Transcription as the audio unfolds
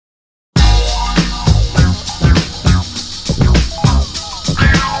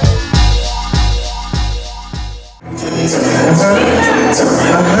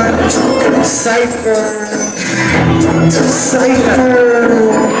Cypher.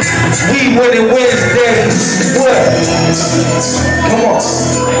 WeWinning Wednesdays. What? Come on.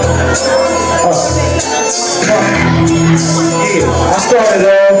 Yeah, I started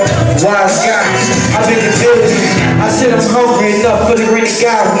off wise guy. I've been in the building. I said I'm hungry enough for the green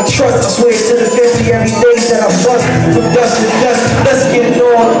guy we trust. I swear to the 50 every day that I bust from dust to dust. Let's get it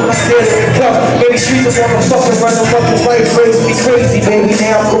on. I'm dead in the cuff. Baby, streets are motherfucking running up the right ways. Be crazy, baby.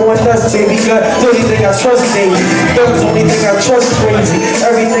 Now I'm going nuts, baby. Got everything I trust, baby. Guns, only thing I trust, crazy.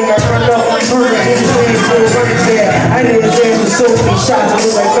 Everything I run up, I'm through it. Running there. I didn't dance with so many shots. I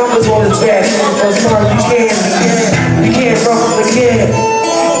look like numbers on his back. You can't run from the can.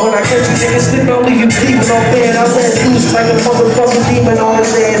 When I catch you niggas slipping, I'll leave you bleeding on bed. I let loose like a motherfucking demon on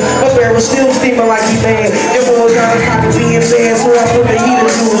his ass. My barrel's still steaming like he mad. Your boy got a pocket being bad, so I put the heater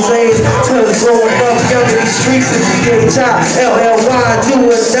to his ass. Cause growing up young in these streets is PHI, LLY, do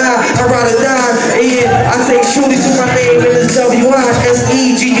or die. I ride or die, and I say truly to my name, and it's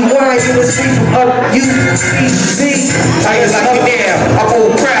WISEGUY. In the streets from up UCC. I ain't like you now. I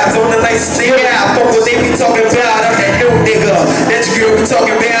hold crowds on the nicest thing out. Fuck what they be talking about. I'm that new nigga that your girl be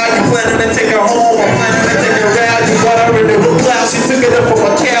talking about. You planning to take her home, I'm planning to take her out. You got her in the room cloud, she took it up from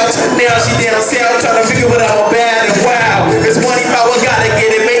my couch. Now she down south, trying to figure what I'm bad. And wow, it's money power, gotta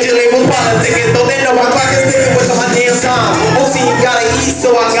get it. Major labels politicking, though they know my clock is ticking with my damn time. OC, you gotta eat,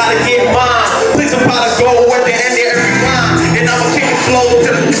 so I gotta get mine. Please, I'm about to go at the end of every line. And I'ma kick it flow to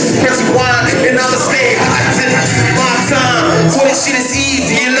the press rewind. And I'ma stay hot till my time. So this shit is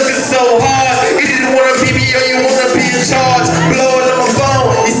easy, you looking so hard. You didn't wanna be me or you wanna be in charge. Blowing on my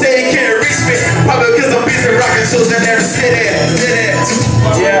phone, you say you can't reach me. Probably because I'm busy rocking shows in every city.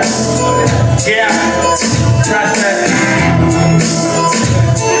 Yeah. Trust that.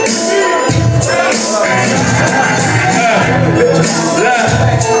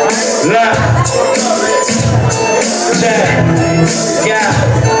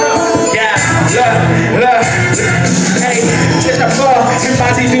 Hey, get the ball,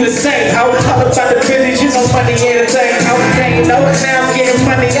 Embacy do the same. I was talking about the business, you know money ain't a thing. I was saying, no, now I'm getting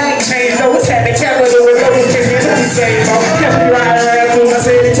money, I ain't changed. No, it's had the capital with no kicking, it's the same. Catch me riding around through my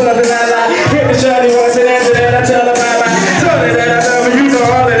city, pull up and I hit the shawty, once and after that I tell her bye-bye. Tell her that I love her, you know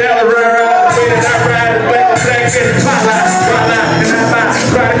all of that I run. The way that I ride is black and black, get the spotlight, and I buy.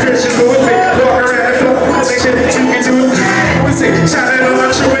 Ride a Christian with me, walk around the floor, make sure that you can do it. We say, shout out on my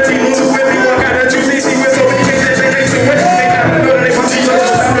true with me, move with me, walk out of juicy, see with so many kids that they see with me. They gotta know that they want to see us,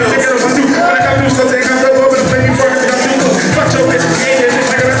 I'm gonna take it over too. When I come through, so take them over the play before I come through. Fuck your bitch, ain't it just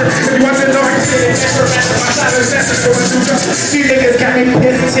like a rest. If you want to know, you see it, extra man, my side of the session, going through. These niggas got me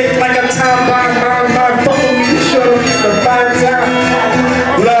pissed, shit like a time bomb.